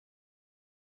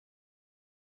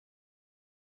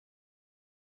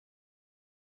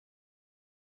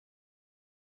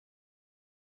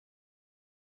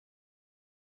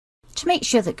To make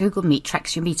sure that Google Meet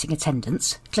tracks your meeting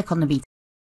attendance, click on the Meet,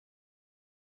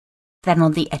 then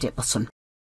on the Edit button.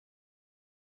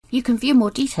 You can view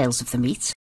more details of the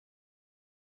Meet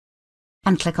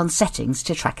and click on Settings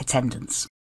to track attendance.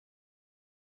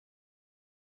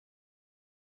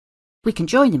 We can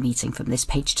join the meeting from this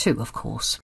page too, of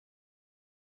course.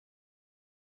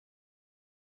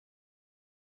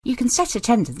 You can set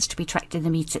attendance to be tracked in the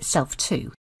Meet itself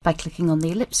too, by clicking on the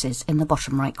ellipses in the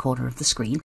bottom right corner of the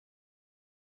screen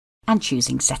and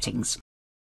choosing Settings.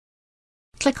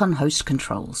 Click on Host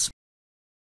Controls.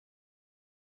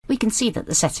 We can see that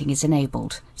the setting is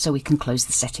enabled, so we can close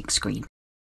the settings screen.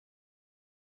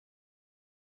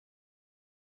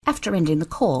 After ending the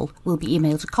call, we'll be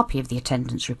emailed a copy of the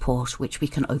attendance report, which we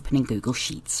can open in Google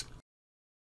Sheets.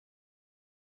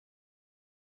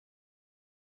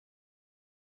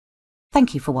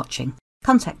 Thank you for watching.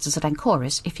 Contact us at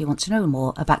Ancoris if you want to know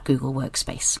more about Google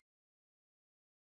Workspace.